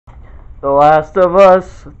The Last of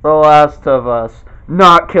Us, The Last of Us.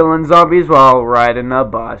 Not killing zombies while riding a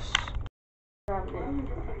bus.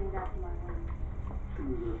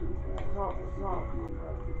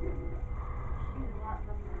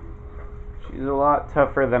 She's a lot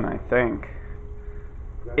tougher than I think.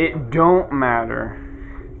 It don't matter.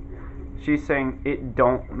 She's saying it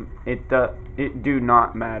do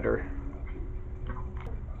not matter.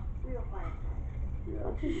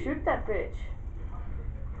 Don't you shoot that bitch.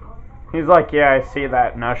 He's like, yeah, I see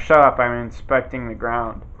that. Now shut up, I'm inspecting the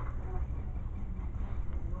ground.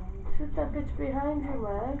 Shoot that bitch behind you,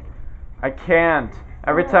 man. I can't.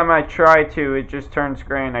 Every time I try to, it just turns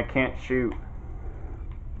gray and I can't shoot.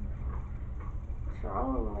 What's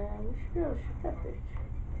wrong, man? You should be able to shoot that bitch.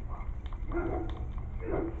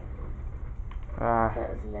 That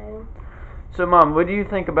was lame. So, Mom, what do you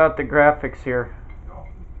think about the graphics here?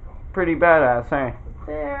 Pretty badass, eh?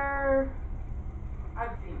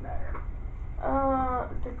 I've seen better.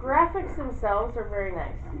 The graphics themselves are very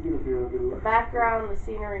nice. The background, the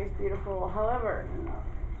scenery is beautiful. However,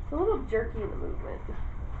 it's a little jerky in the movement.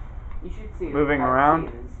 You should see moving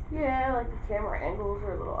around. Yeah, like the camera angles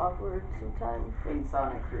are a little awkward sometimes. In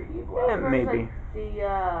Sonic 3D. Yeah, maybe.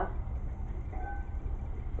 Like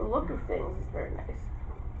the look of things is very nice.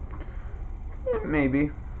 Yeah,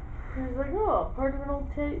 maybe. He's like, oh, part of an old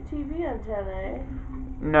TV antenna, eh?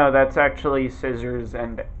 No, that's actually scissors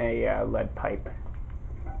and a lead pipe.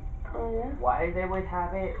 Oh, yeah? Why they would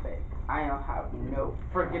have it, but I don't have no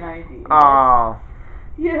friggin' idea. Oh.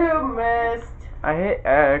 You missed. I hit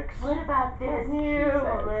X. What about this? You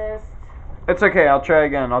missed. It's okay, I'll try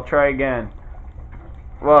again.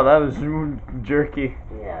 Wow, that was jerky.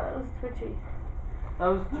 Yeah, that was twitchy. That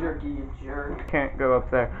was jerky, you jerk. Can't go up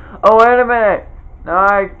there. Oh, wait a minute. No,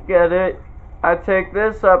 I get it. I take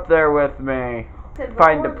this up there with me.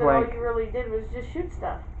 Find a plank. All you really did was just shoot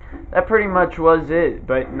stuff. That pretty much was it,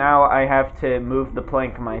 but now I have to move the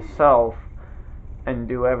plank myself and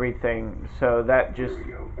do everything. So that just...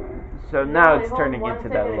 So now it's turning into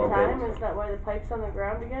that a little bit. Is that why the pipe's on the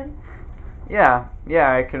ground again? Yeah,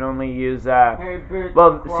 I can only use that. Hey,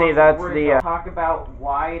 well, see, that's the... talk about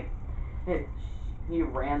why he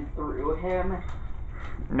ran through him.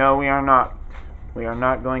 No, we are not. We are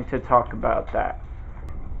not going to talk about that.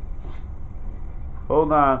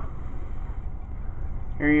 Hold on.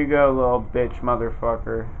 Here you go, little bitch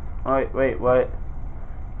motherfucker. Oh, wait, what?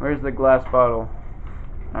 Where's the glass bottle?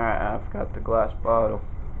 Alright, I've got the glass bottle.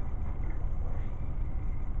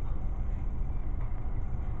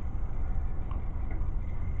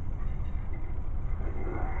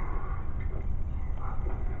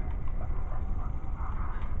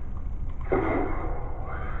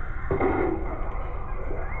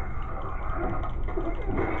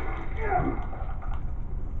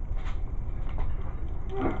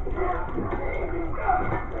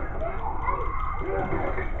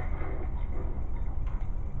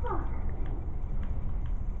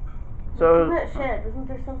 So, in that shed, isn't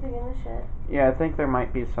there something in the shed? Yeah, I think there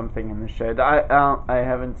might be something in the shed. I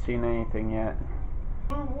haven't seen anything yet.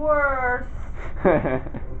 Worse.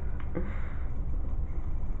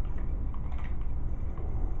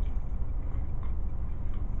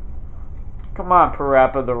 Come on,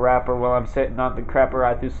 Parappa the Rapper, while I'm sitting on the crapper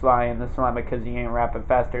I threw Sly in the slime because he ain't rapping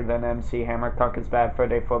faster than MC Hammer. Talk is bad for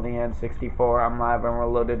day for the N64. I'm live and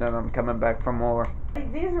reloaded and I'm coming back for more.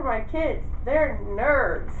 These are my kids. They're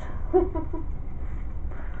nerds.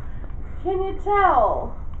 Can you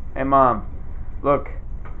tell? Hey, Mom. Look.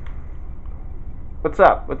 What's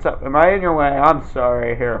up? What's up? Am I in your way? I'm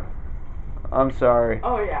sorry. Here. I'm sorry.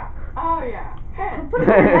 Oh, yeah. Hey. Put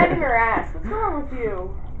your head in her ass. What's wrong with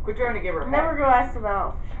you? Quit trying to give her Never go ask them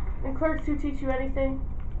out. Did Clerks 2 teach you anything?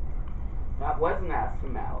 That wasn't asked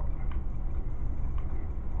him out.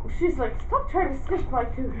 She's like, stop trying to sniff my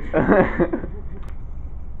cooch.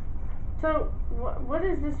 So, what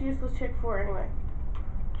is this useless chick for anyway?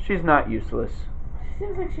 She's not useless. She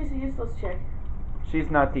seems like she's a useless chick.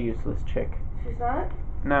 She's not the useless chick. She's not?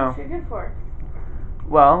 No. What's she good for?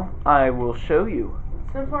 Well, I will show you.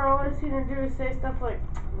 So far, all I've seen her do is say stuff like,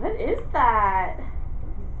 what is that?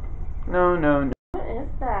 No. What is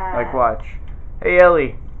that? Like, watch. Hey,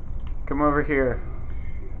 Ellie. Come over here.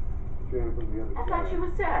 I thought she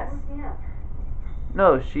was Tess. Yeah.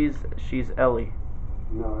 No, she's Ellie.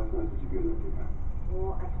 No, that's not such a good idea.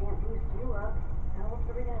 Well, I can't boost you up. How else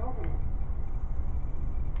are we gonna open it?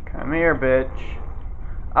 Come here, bitch.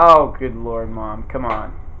 Oh, good lord, Mom. Come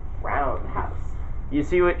on. Roundhouse. You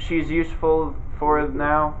see what she's useful for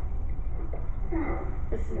now?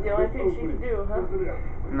 This is the only thing she can do, huh?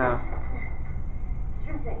 No.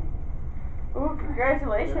 Sure thing. Ooh,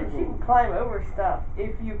 congratulations. She can climb over stuff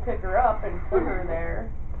if you pick her up and put her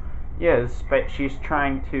there. Yes, but she's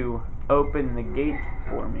trying to open the gate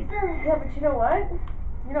for me. Yeah, but you know what?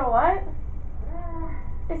 You know what?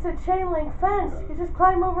 It's a chain link fence. You just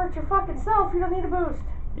climb over it your fucking self. You don't need a boost.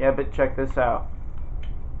 Yeah, but check this out.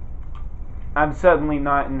 I'm suddenly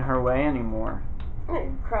not in her way anymore.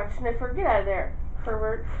 Crotch sniffer, get out of there,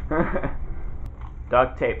 pervert.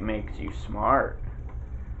 Duct tape makes you smart.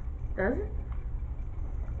 Does it?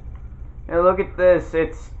 Hey, look at this.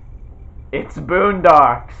 It's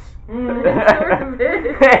Boondocks. Sort of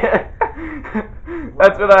is.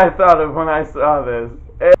 That's what I thought of when I saw this.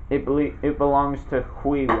 It belongs to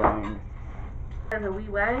Hui Wang. Has a wee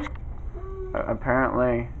wang?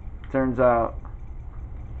 Apparently, turns out.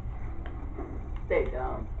 Stay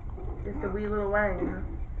down. Just a wee little wang.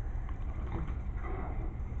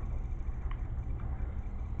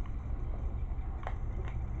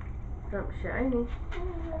 Something shiny.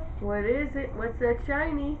 What is it? What's that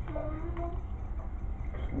shiny?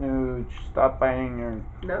 Snooch, stop biting your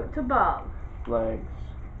Note to Bob. legs.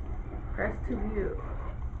 Press to view.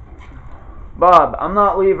 Bob, I'm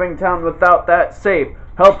not leaving town without that safe.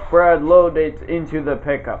 Help Brad load it into the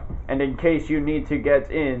pickup. And in case you need to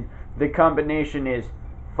get in, the combination is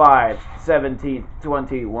 5, 17,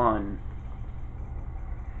 21.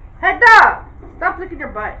 Head up! Stop licking your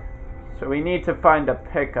butt. So we need to find a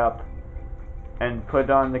pickup and put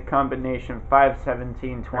on the combination 5,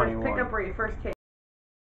 17, 21. First pickup ready, first case.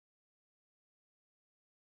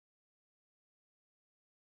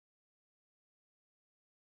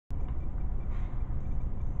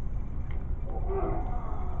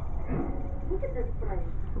 Look at this place.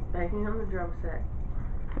 Banging on the drum set.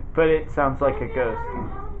 But it sounds like a ghost.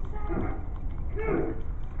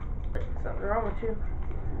 Something wrong with you.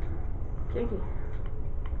 Kinky.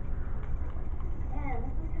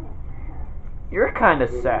 You're kind of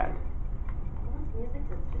sad.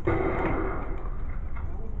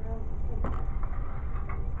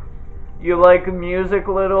 You like music,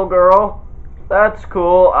 little girl? That's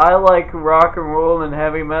cool. I like rock and roll and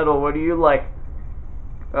heavy metal. What do you like?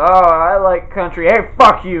 Oh, I like country. Hey,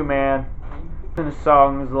 fuck you, man. And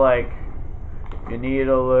songs like, you need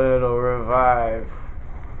a little revive.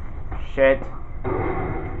 Shit.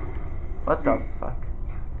 What the fuck?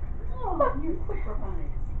 Oh, you quick revive.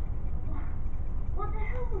 What the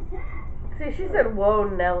hell was that? See, she said, whoa,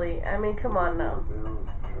 Nelly. I mean, come on now.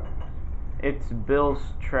 It's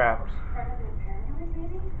Bill's Traps. Paranoid,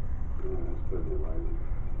 maybe? Yeah, that's pretty likely.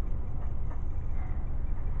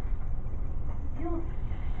 You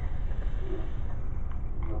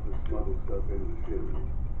help us smuggle stuff into the city.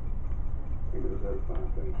 He knows how to find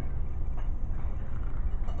things.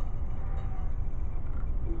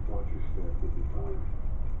 Just watch your step, you'll be fine.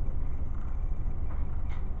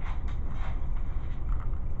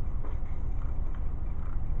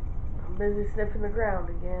 I'm busy sniffing the ground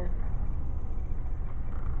again.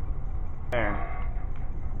 There.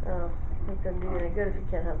 Oh, it doesn't do you any good if you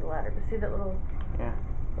can't have the ladder. But see that little, Yeah.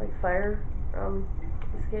 like, fire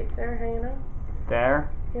escape there hanging out? There?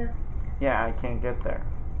 Yeah. Yeah, I can't get there.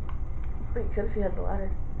 But you could if you had the ladder.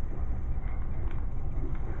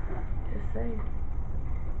 Just saying.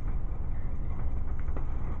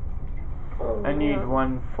 Oh, I need no.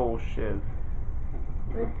 one full shiv.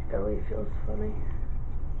 My belly feels funny.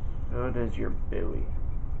 So does your Billy.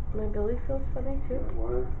 My belly feels funny too.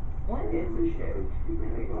 Water? What is a shit?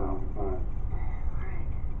 Fine.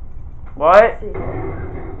 What? See.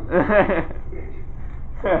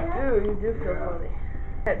 Ooh, you do feel funny.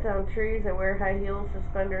 Cut down trees, I wear high heels,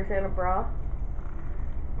 suspenders, and a bra.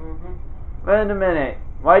 Mm-hmm. Wait a minute.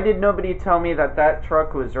 Why did nobody tell me that that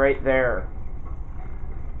truck was right there?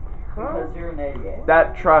 Huh? Because you're an idiot.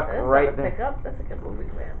 That truck That's right not a there. pickup. That's a good movie,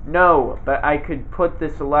 man. No, but I could put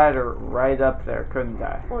this ladder right up there, couldn't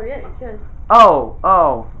I? Well, yeah, you could.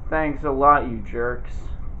 Oh, thanks a lot, you jerks.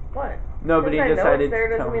 What? Nobody Because I know decided it's there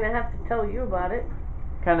to doesn't tell mean me. I have to tell you about it.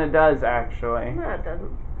 Kinda does, actually. No, it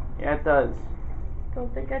doesn't. Yeah, it does.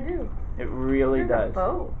 Don't think I do. It really There's does. a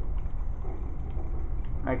boat.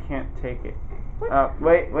 I can't take it. What?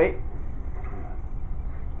 Wait.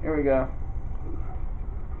 Here we go.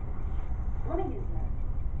 Let me use that.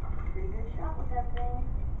 Pretty good shot with that thing.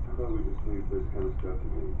 How about we just leave this kind of stuff to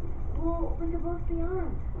me? Well, we could both be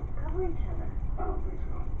armed. Cover each other. I don't think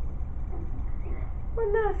so. What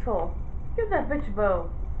an asshole. Give that bitch a bow.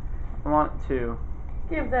 I want to.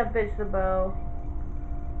 Give that bitch the bow.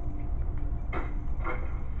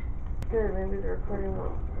 Good, maybe the recording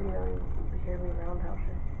won't, you hear me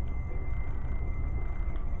roundhousing.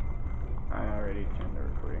 I already turned the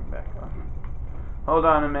recording back on. Hold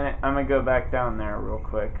on a minute. I'm gonna go back down there real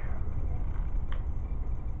quick.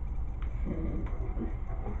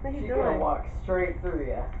 What are you She's gonna doing? walk straight through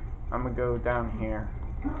you. I'm gonna go down here.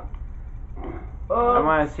 I Oh,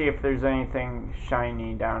 want to see if there's anything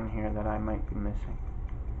shiny down here that I might be missing.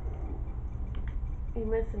 You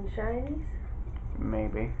missing shinies?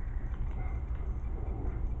 Maybe.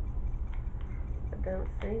 I don't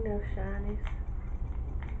see no shinies.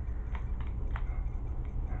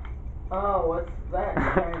 oh, what's that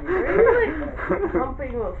shiny? Are you like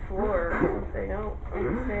pumping the floor or something? I don't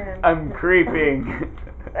understand. I'm creeping.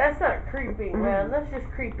 That's not creeping, man. That's just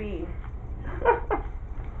creepy.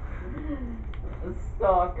 A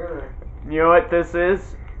stalker. You know what this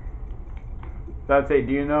is? Dante,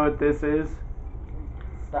 do you know what this is?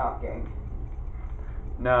 Stalking.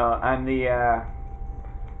 No, I'm the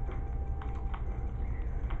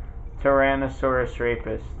Tyrannosaurus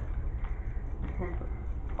rapist.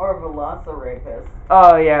 Or Velocirapist.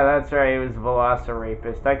 Oh yeah, that's right, it was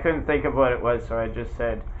Velocirapist. I couldn't think of what it was, so I just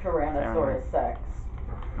said Tyrannosaurus sex.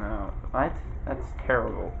 no. What? That's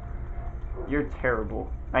terrible. You're terrible.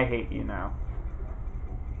 I hate you now.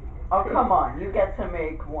 Oh, come on. You get to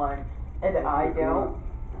make one, and I don't.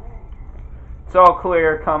 It's all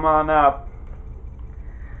clear, come on up.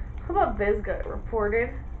 How about Biz got reported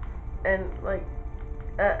and like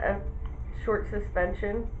a short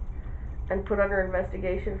suspension and put under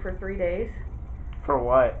investigation for 3 days For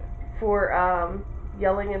what? for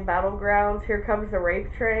yelling in battlegrounds, "Here comes the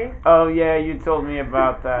rape train." Oh yeah, you told me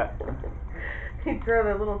about that. He'd throw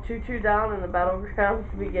the little choo-choo down in the battlegrounds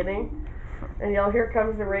at the beginning and yell, "Here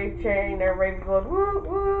comes the rape train," and everybody be going, "Woo,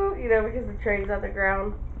 woo," you know, because the train's on the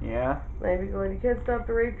ground. Yeah? They'd be going, "You can't stop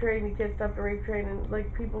the rape train, you can't stop the rape train," and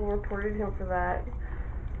like people reported him for that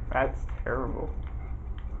That's terrible.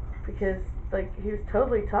 because like he was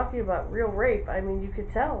totally talking about real rape. I mean, you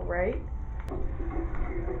could tell, right?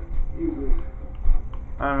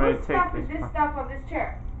 I'm gonna Whose take stuff is this. this stuff on this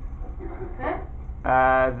chair?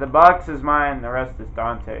 Huh? The box is mine, the rest is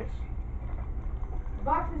Dante's. The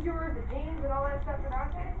box is yours, the jeans and all that stuff for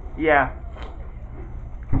Dante? Yeah.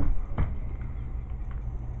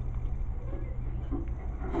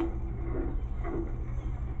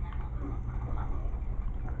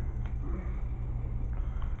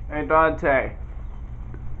 Hey Dante.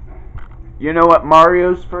 You know what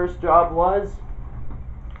Mario's first job was?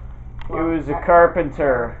 He was a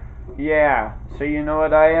carpenter. Yeah. So you know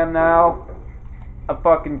what I am now? A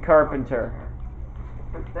fucking carpenter.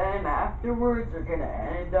 But then afterwards, you're gonna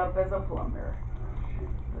end up as a plumber.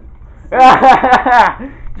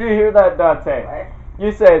 Did you hear that, Dante? What?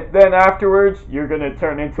 You said, then afterwards, you're gonna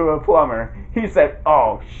turn into a plumber. He said,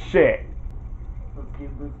 oh shit. Let's give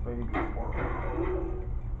this baby a whirl.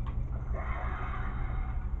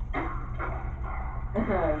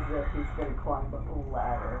 As if he's gonna climb up a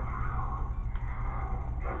ladder.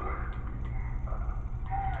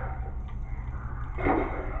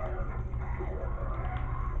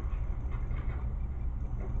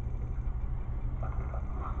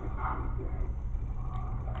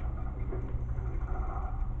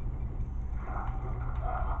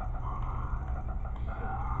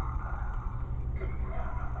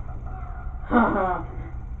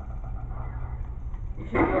 You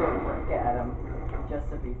should throw a brick at him, just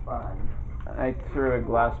to be fun. I threw a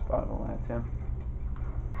glass bottle at him.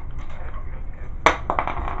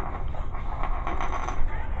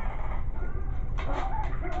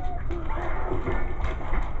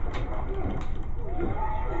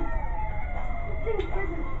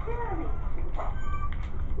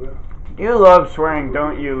 You love swearing,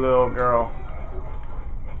 don't you, little girl?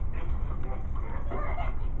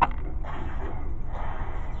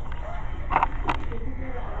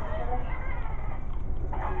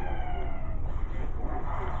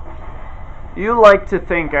 You like to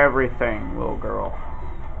think everything, little girl.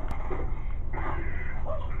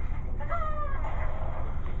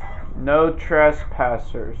 No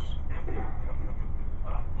trespassers.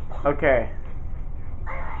 Okay.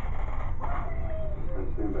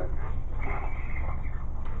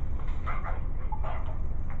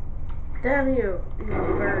 Damn you, you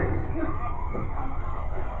birds.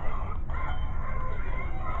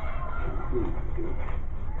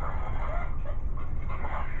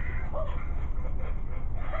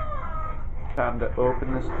 Time to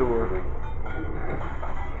open this door.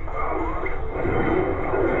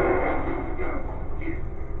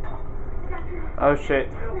 Oh shit.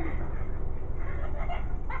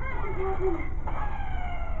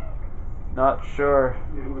 Not sure.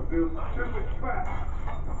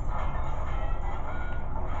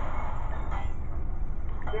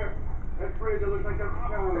 That bridge, it looks like that's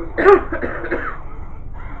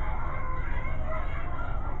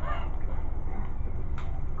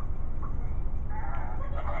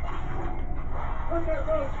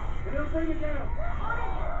And they'll bring it down.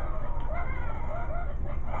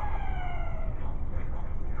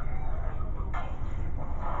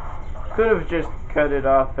 Could have just cut it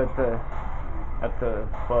off at the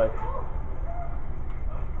foot.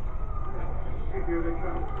 Here they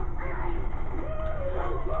come.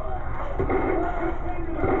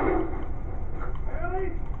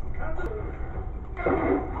 Ellie,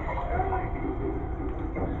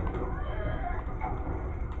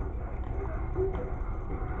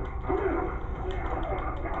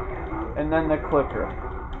 And then the clicker.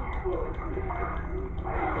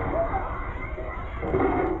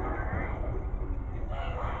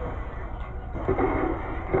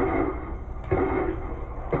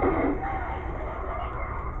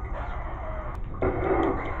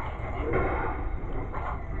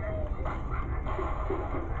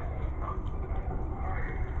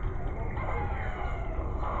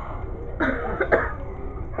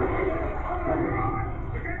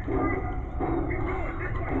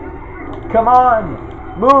 Come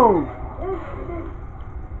on! Move!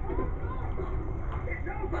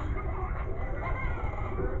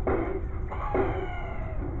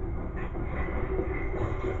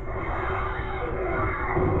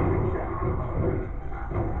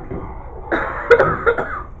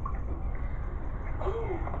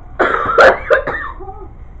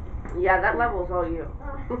 Yeah, that level's all you.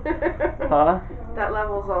 Huh? That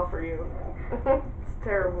level's all for you. It's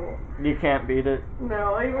terrible. You can't beat it.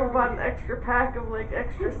 No, I even bought an extra pack of like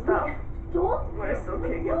extra stuff. But I still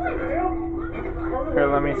can't get through it. Here,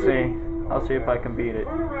 let me see. I'll see if I can beat it.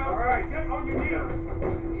 Alright, get on your knees.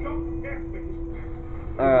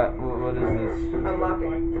 What is this? Unlock it.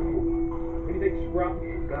 Anything scrub?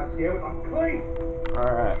 God damn it, I'm clean.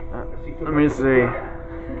 Alright. Let me see.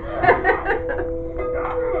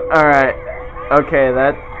 Alright. Okay,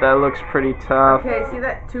 that looks pretty tough. Okay, see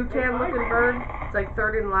that toucan looking bird? It's like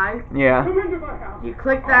third in line. Yeah. Come into my house. You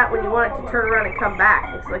click that when you want it to turn around and come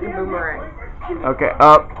back. It's like a boomerang. Okay.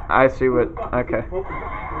 Oh, I see what. Okay.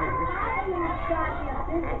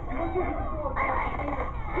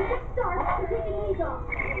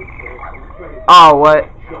 Oh, what?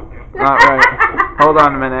 Not right. Hold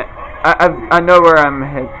on a minute. I know where I'm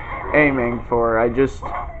aiming for. I just.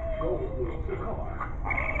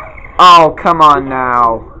 Oh, come on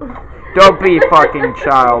now. Don't be fucking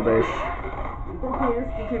childish.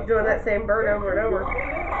 You keep doing that same bird over and over.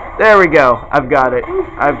 There we go. I've got it.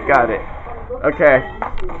 I've got it. Okay.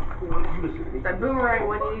 That boomerang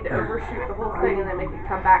when you need to overshoot the whole thing and then make it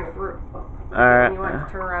come back through. And you want it to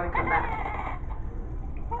Alright. turn around and come back.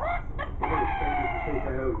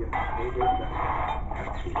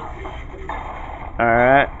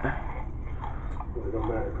 Alright. Well, it don't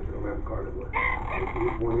matter because it don't have a card of what.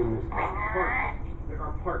 There's one in this parts. There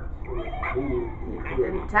are parts.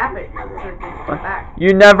 And tap it so it can come back.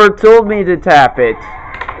 You never told me to tap it.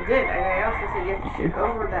 I did, and I also said you have to shoot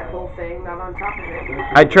over that whole thing, not on top of it.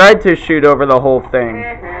 I tried to shoot over the whole thing.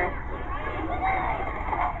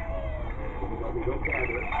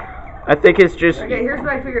 I think it's just. Okay, here's what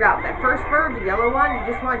I figured out. That first bird, the yellow one,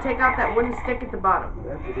 you just want to take out that wooden stick at the bottom.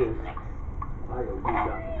 That's it is. I don't do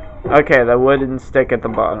nothing. Okay, the wooden stick at the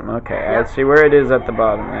bottom. Okay, Yep. I see where it is at the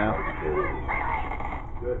bottom now.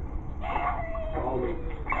 Good. Call me.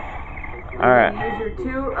 Alright. Use your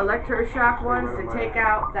two electroshock ones to take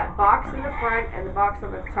out that box in the front and the box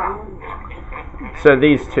on the top. So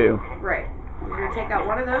these two. Right. You're going to take out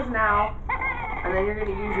one of those now, and then you're going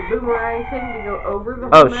to use your boomerang thing to go over the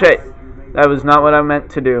whole Oh shit. That was not what I meant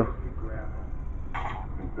to do.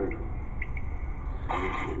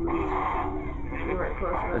 You're right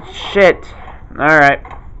close enough. Shit. Alright.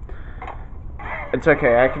 It's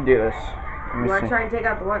okay, I can do this. Let You me want to see. try and take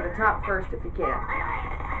out the one at the top first if you can.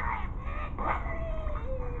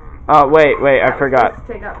 Oh, wait, I That was forgot. supposed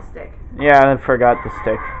to take out the stick. Yeah, I forgot the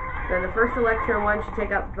stick. Then the first electro one should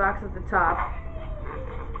take out the box at the top.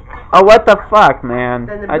 Oh, what the fuck, man?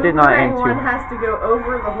 Then the I did not aim boomerang one to. has to go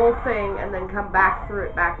over the whole thing and then come back through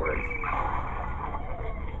it backwards.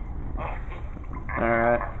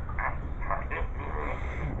 Alright.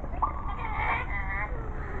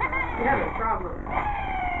 You have a problem.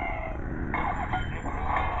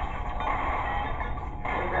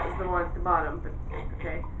 And that was the one at the bottom, but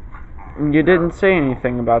okay. You didn't say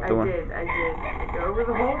anything about the I one. did. Go over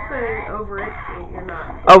the whole thing, over it, and you're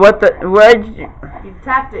not. Oh, what the? Where'd you? You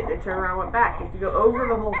tapped it and turned around and went back. You have to go over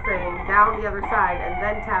the whole thing, down the other side, and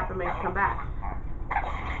then tap and make it come back.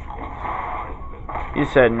 You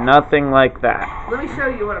said nothing like that. Let me show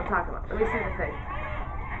you what I'm talking about. Let me see the thing.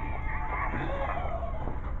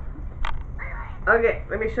 Okay,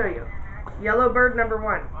 let me show you. Yellow bird number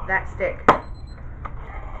one, that stick.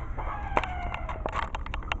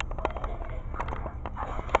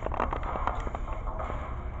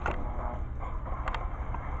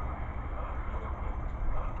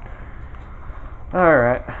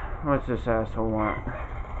 What's this asshole want?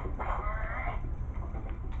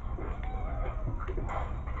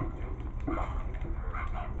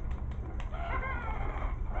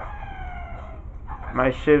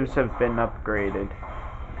 My shivs have been upgraded.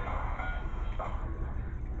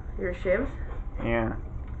 Your shivs? Yeah.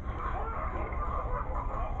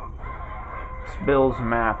 It's Bill's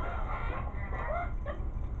map.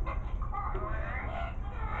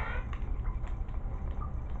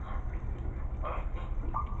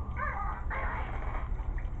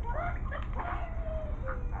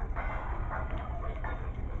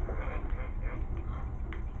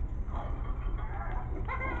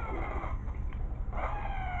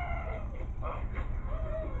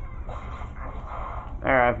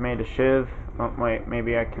 There, I've made a shiv. Oh, wait,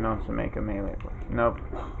 maybe I can also make a melee. Nope.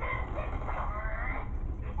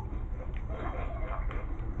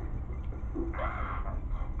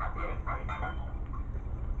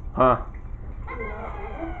 Huh.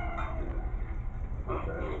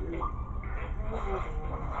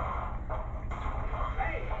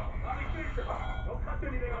 Hey, Bobby Fischer, don't touch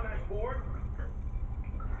anything on that board.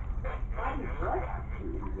 Bobby, what?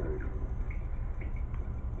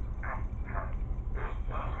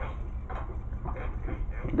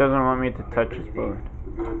 He doesn't want me to touch his board.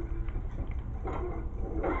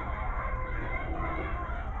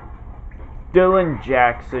 Dylan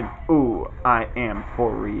Jackson. Ooh, I am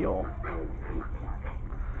for real.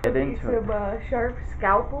 Get into it. Some sharp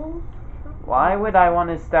scalpels. Why would I want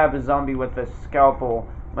to stab a zombie with a scalpel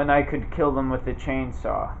when I could kill them with a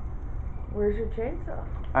chainsaw? Where's your chainsaw?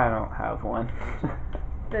 I don't have one.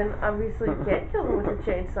 Then obviously you can't kill them with a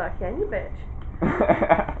chainsaw, can you, bitch?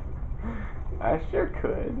 I sure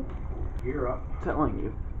could. You're up. Telling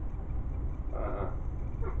you.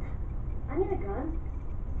 I need a gun.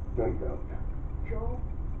 No, you don't. Joel,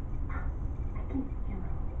 I can kill him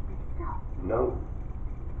myself. No.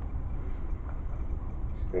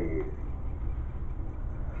 Stay here.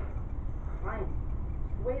 Fine.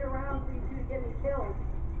 Wait around for you two to get me killed.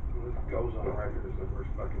 This goes on record as the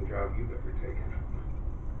worst fucking job you've ever taken.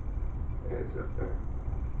 It's up there.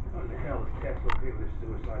 How in the hell is Tex okay with this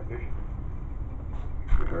suicide mission?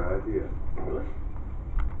 Her idea. Really?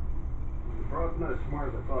 The broad's not as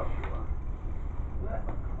smart as I thought she was. What?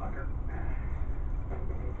 Fucker.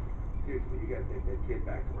 Seriously, you gotta take that kid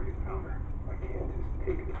back to where you found her. I can't just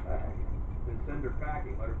take her back. Then send her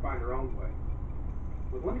packing, let her find her own way.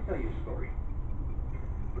 But let me tell you a story.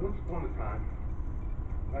 Once upon a time,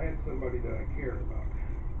 I had somebody that I cared about.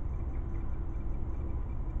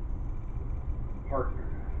 A partner.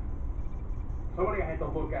 Somebody I had to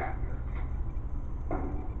look after.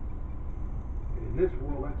 And in this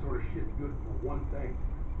world, that sort of shit's good for one thing.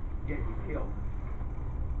 Get you killed.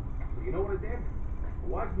 So you know what I did? I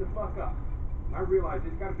wisened the fuck up. I realized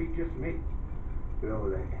it's gotta be just me. Bill,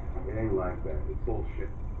 it ain't like that. It's bullshit.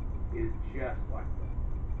 It's just like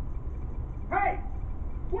that. Hey!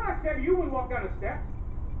 What I say to you when you walk down the steps?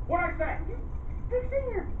 What I say? Just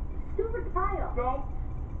fixing your stupid file. Don't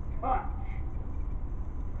touch.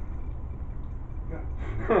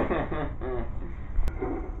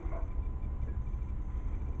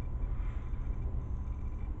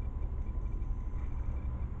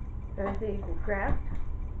 Anything you can craft?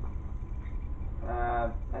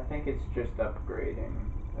 I think it's just upgrading.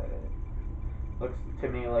 Looks to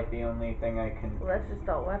me like the only thing I can... Well, that's just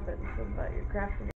all weapons. What about your crafting?